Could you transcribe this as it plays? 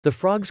The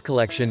Frogs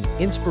Collection,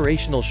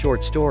 Inspirational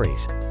Short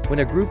Stories. When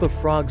a group of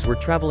frogs were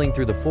traveling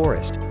through the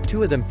forest,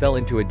 two of them fell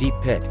into a deep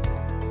pit.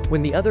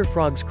 When the other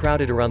frogs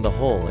crowded around the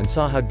hole and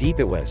saw how deep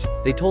it was,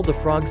 they told the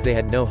frogs they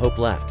had no hope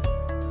left.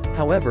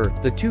 However,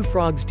 the two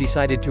frogs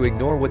decided to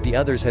ignore what the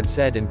others had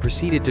said and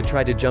proceeded to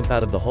try to jump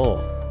out of the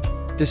hole.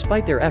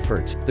 Despite their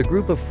efforts, the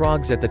group of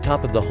frogs at the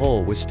top of the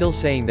hole was still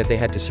saying that they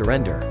had to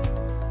surrender.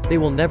 They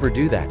will never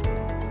do that.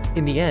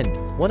 In the end,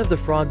 one of the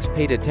frogs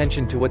paid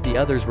attention to what the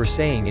others were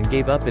saying and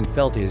gave up and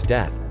fell to his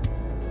death.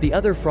 The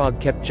other frog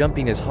kept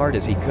jumping as hard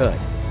as he could.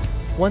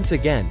 Once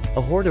again,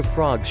 a horde of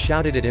frogs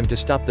shouted at him to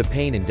stop the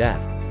pain and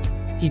death.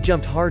 He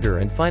jumped harder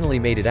and finally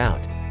made it out.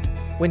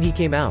 When he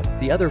came out,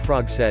 the other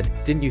frog said,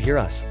 "Didn't you hear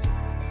us?"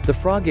 The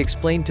frog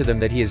explained to them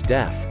that he is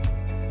deaf.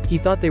 He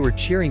thought they were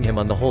cheering him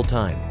on the whole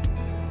time.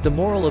 The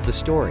moral of the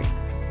story: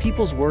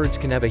 people's words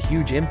can have a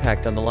huge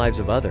impact on the lives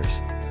of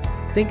others.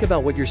 Think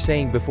about what you're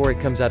saying before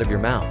it comes out of your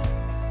mouth.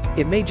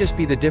 It may just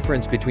be the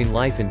difference between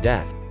life and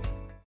death.